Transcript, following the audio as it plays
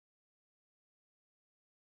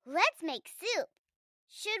Let's make soup.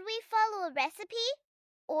 Should we follow a recipe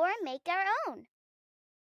or make our own?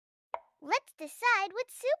 Let's decide what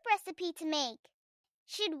soup recipe to make.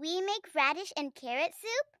 Should we make radish and carrot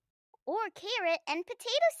soup or carrot and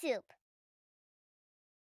potato soup?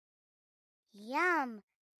 Yum!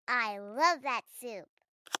 I love that soup.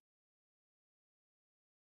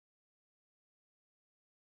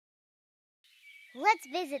 Let's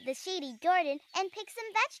visit the shady garden and pick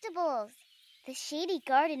some vegetables. The shady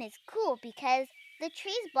garden is cool because the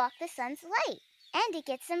trees block the sun's light and it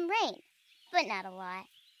gets some rain, but not a lot.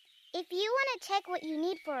 If you want to check what you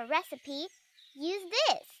need for a recipe, use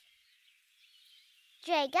this.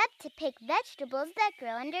 Drag up to pick vegetables that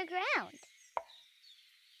grow underground.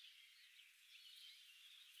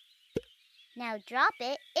 Now drop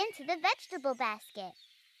it into the vegetable basket.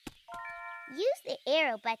 Use the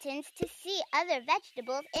arrow buttons to see other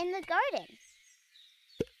vegetables in the garden.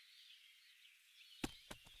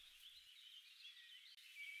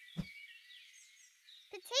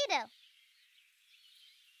 Potato.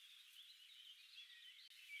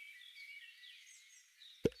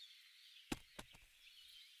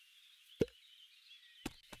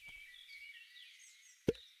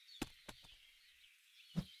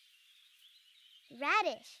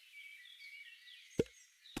 Radish.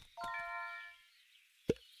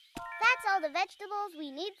 That's all the vegetables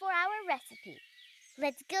we need for our recipe.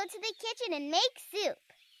 Let's go to the kitchen and make soup.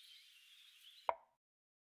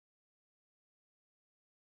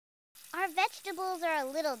 Our vegetables are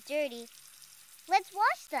a little dirty. Let's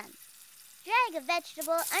wash them. Drag a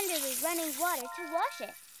vegetable under the running water to wash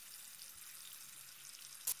it.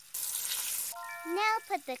 Now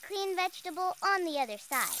put the clean vegetable on the other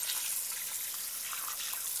side.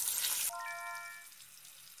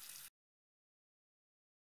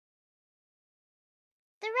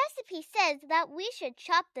 The recipe says that we should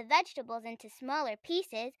chop the vegetables into smaller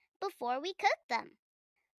pieces before we cook them.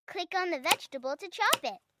 Click on the vegetable to chop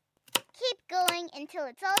it. Keep going until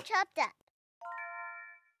it's all chopped up.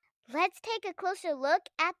 Let's take a closer look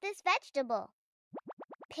at this vegetable.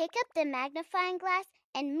 Pick up the magnifying glass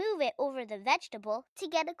and move it over the vegetable to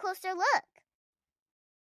get a closer look.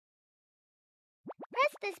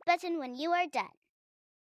 Press this button when you are done.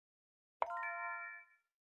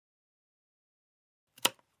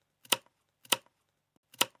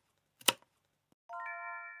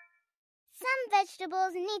 Some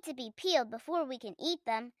vegetables need to be peeled before we can eat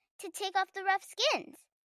them to take off the rough skins.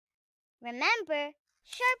 Remember,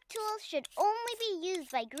 sharp tools should only be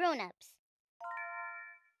used by grown-ups.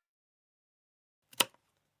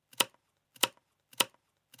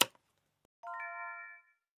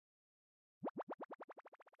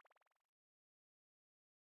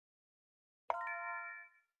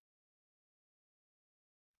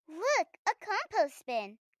 Look, a compost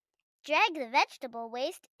bin. Drag the vegetable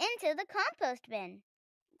waste into the compost bin.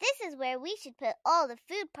 This is where we should put all the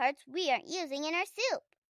food parts we aren't using in our soup.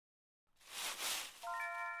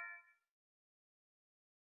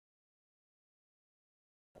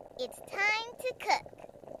 It's time to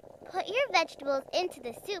cook. Put your vegetables into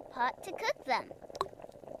the soup pot to cook them.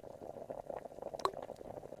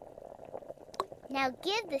 Now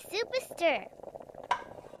give the soup a stir.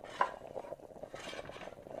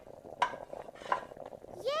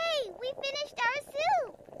 Yay! We finished our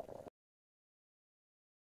soup!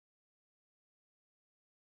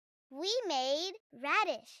 We made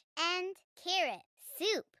radish and carrot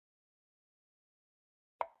soup.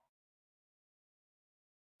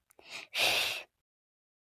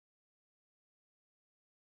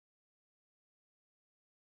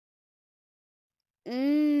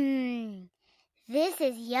 This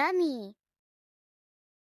is yummy.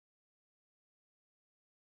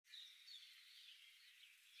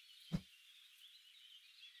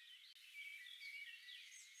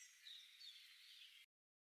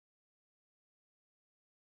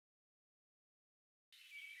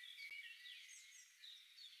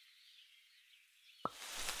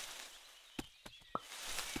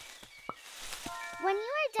 When you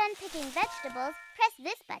are done picking vegetables, press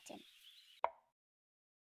this button.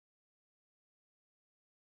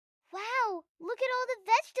 Wow, look at all the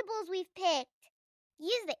vegetables we've picked.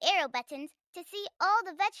 Use the arrow buttons to see all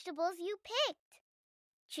the vegetables you picked.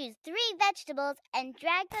 Choose 3 vegetables and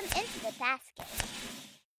drag them into the basket.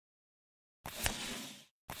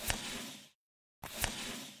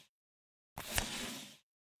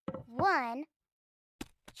 One.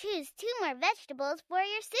 Choose 2 more vegetables for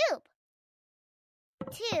your soup.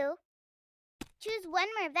 2. Choose 1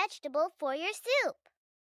 more vegetable for your soup.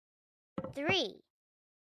 3.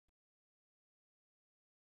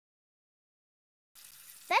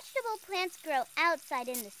 Vegetable plants grow outside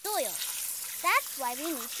in the soil. That's why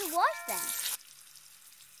we need to wash them.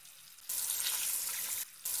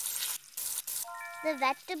 The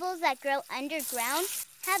vegetables that grow underground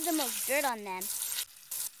have the most dirt on them.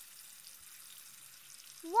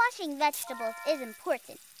 Washing vegetables is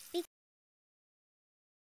important because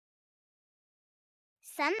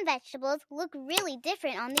some vegetables look really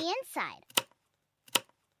different on the inside.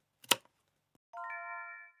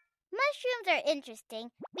 Mushrooms are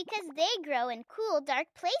interesting because they grow in cool, dark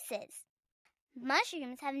places.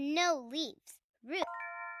 Mushrooms have no leaves, roots.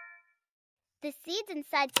 The seeds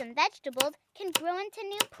inside some vegetables can grow into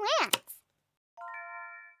new plants.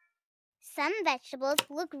 Some vegetables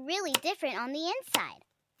look really different on the inside.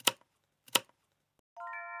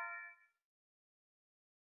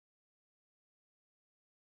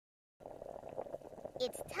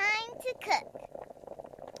 It's time to cook.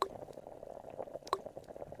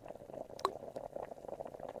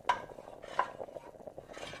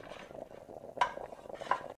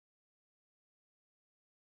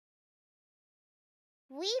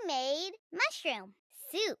 We made mushroom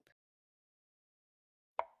soup.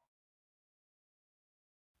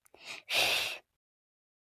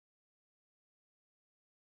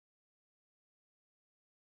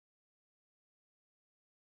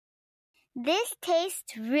 This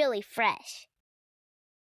tastes really fresh.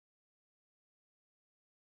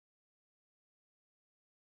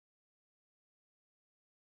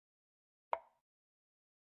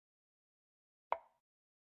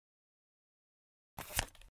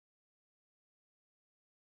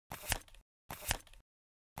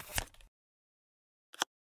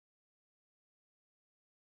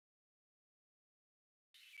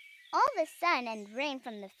 All the sun and rain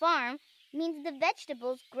from the farm means the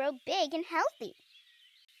vegetables grow big and healthy.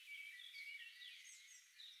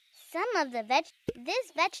 Some of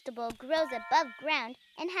this vegetable grows above ground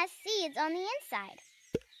and has seeds on the inside.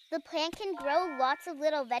 The plant can grow lots of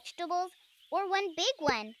little vegetables or one big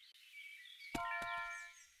one.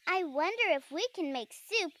 I wonder if we can make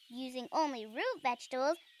soup using only root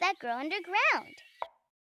vegetables that grow underground.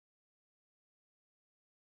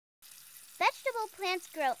 Vegetable plants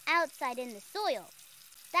grow outside in the soil.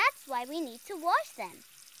 That's why we need to wash them.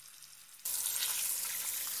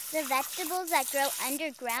 The vegetables that grow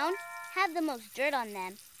underground have the most dirt on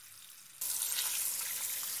them.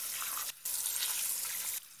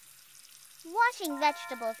 Washing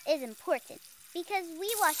vegetables is important because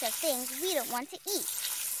we wash up things we don't want to eat,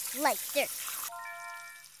 like dirt.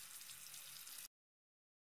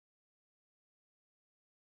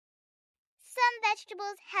 Some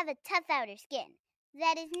vegetables have a tough outer skin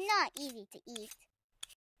that is not easy to eat.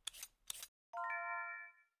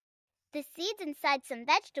 The seeds inside some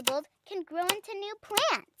vegetables can grow into new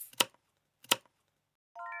plants.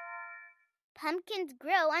 Pumpkins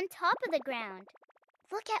grow on top of the ground.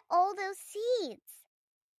 Look at all those seeds.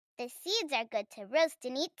 The seeds are good to roast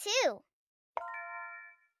and eat too.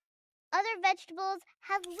 Other vegetables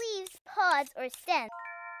have leaves, pods, or stems.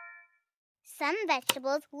 Some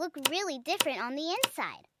vegetables look really different on the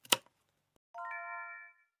inside.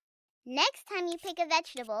 Next time you pick a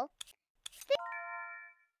vegetable,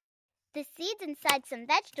 the seeds inside some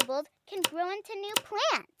vegetables can grow into new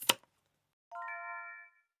plants.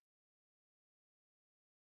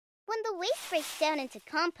 When the waste breaks down into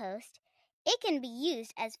compost, it can be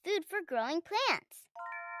used as food for growing plants.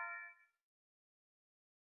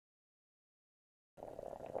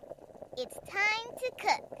 It's time to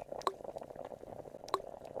cook.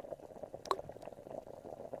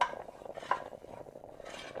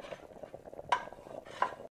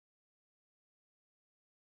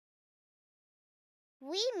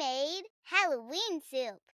 We made Halloween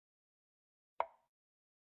soup.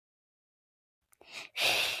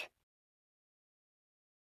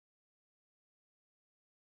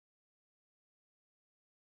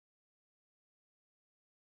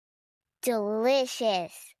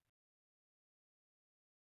 Delicious.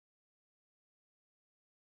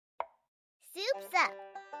 Soup's up.